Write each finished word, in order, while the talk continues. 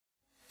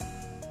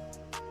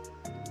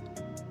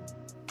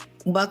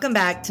Welcome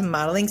back to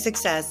Modeling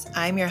Success.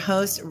 I'm your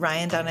host,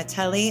 Ryan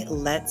Donatelli.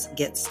 Let's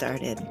get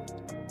started.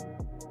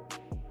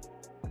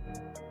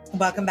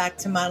 Welcome back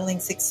to Modeling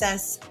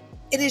Success.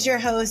 It is your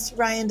host,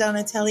 Ryan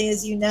Donatelli,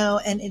 as you know,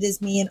 and it is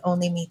me and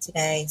only me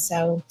today.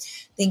 So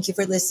thank you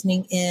for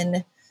listening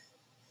in.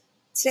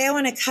 Today, I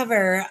want to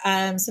cover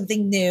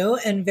something new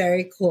and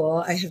very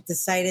cool. I have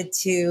decided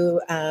to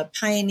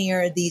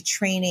pioneer the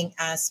training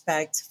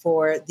aspect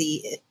for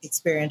the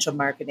experiential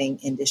marketing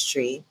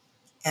industry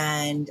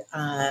and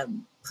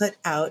put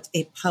out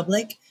a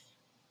public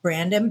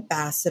brand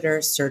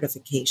ambassador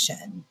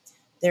certification.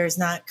 There is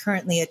not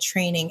currently a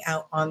training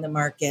out on the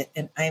market,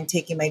 and I am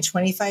taking my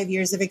 25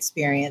 years of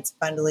experience,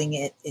 bundling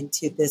it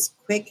into this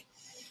quick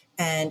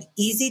and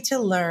easy to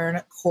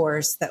learn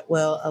course that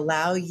will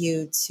allow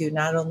you to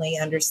not only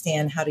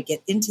understand how to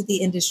get into the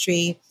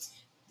industry,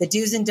 the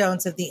do's and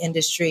don'ts of the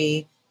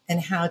industry,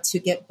 and how to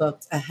get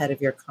booked ahead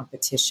of your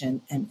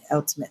competition and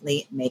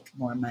ultimately make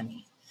more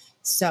money.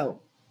 So,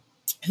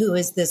 who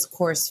is this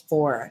course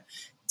for?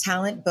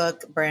 Talent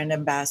Book Brand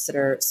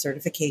Ambassador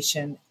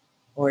Certification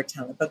or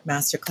Talent Book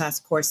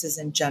Masterclass courses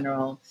in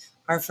general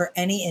are for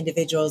any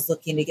individuals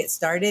looking to get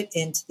started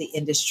into the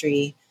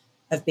industry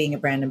of being a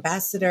brand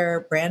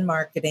ambassador, brand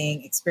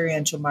marketing,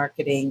 experiential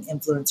marketing,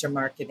 influencer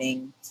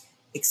marketing,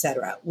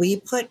 etc. We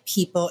put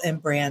people and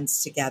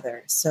brands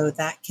together. So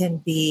that can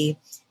be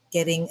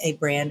getting a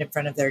brand in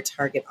front of their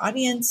target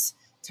audience,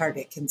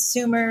 target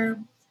consumer,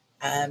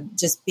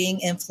 just being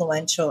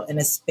influential in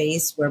a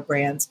space where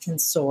brands can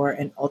soar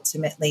and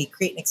ultimately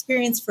create an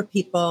experience for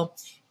people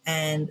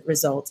and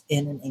result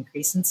in an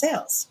increase in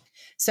sales.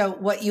 So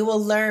what you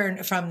will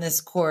learn from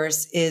this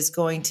course is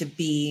going to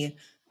be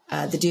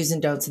the do's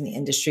and don'ts in the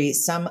industry,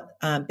 some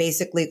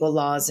basic legal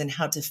laws and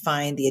how to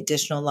find the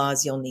additional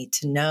laws you'll need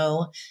to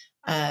know,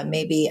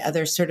 maybe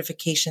other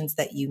certifications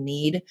that you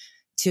need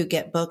to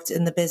get booked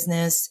in the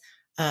business,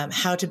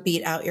 how to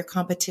beat out your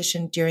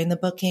competition during the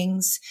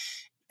bookings,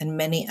 and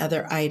many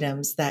other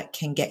items that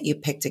can get you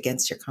picked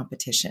against your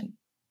competition.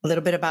 A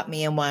little bit about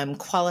me and why I'm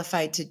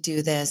qualified to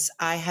do this.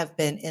 I have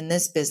been in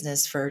this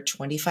business for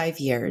 25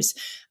 years.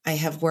 I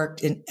have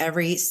worked in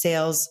every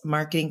sales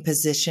marketing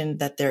position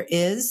that there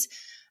is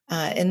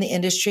in the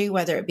industry,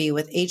 whether it be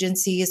with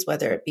agencies,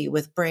 whether it be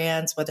with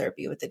brands, whether it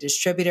be with a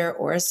distributor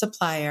or a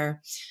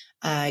supplier.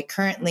 I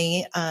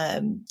currently,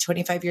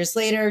 25 years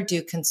later,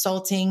 do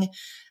consulting.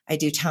 I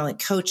do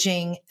talent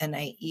coaching, and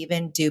I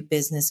even do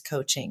business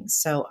coaching.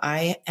 So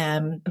I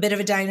am a bit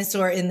of a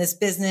dinosaur in this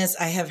business.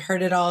 I have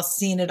heard it all,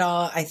 seen it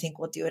all. I think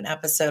we'll do an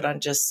episode on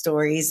just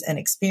stories and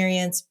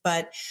experience,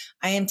 but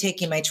I am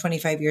taking my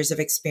 25 years of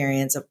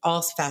experience of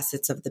all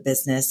facets of the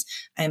business.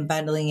 I'm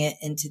bundling it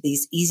into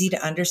these easy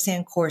to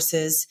understand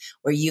courses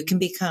where you can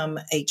become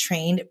a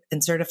trained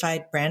and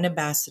certified brand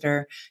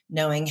ambassador,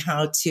 knowing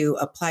how to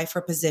apply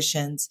for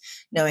positions,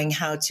 knowing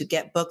how to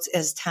get booked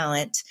as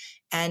talent,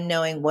 and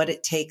knowing what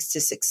it takes to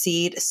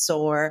succeed,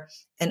 soar,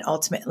 and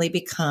ultimately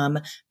become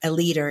a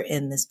leader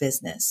in this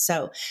business.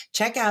 So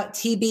check out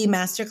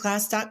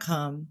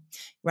tbmasterclass.com.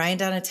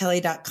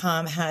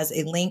 RyanDonatelli.com has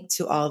a link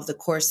to all of the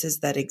courses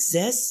that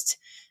exist,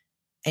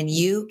 and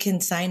you can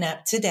sign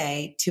up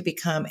today to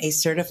become a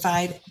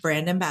certified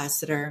brand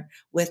ambassador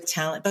with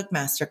Talent Book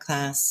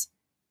Masterclass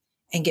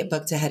and get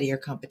booked ahead of your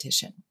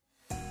competition.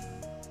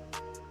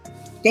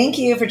 Thank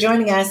you for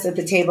joining us at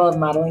the table of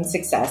modeling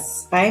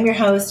success. I am your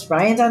host,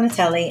 Ryan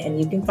Donatelli, and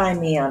you can find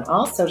me on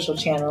all social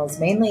channels,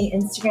 mainly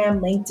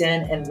Instagram,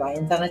 LinkedIn, and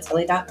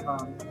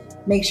RyanDonatelli.com.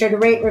 Make sure to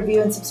rate,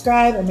 review, and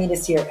subscribe, and meet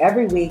us here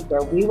every week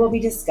where we will be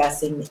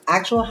discussing the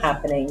actual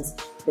happenings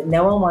that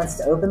no one wants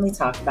to openly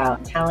talk about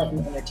in the talent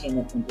and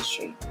entertainment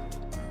industry.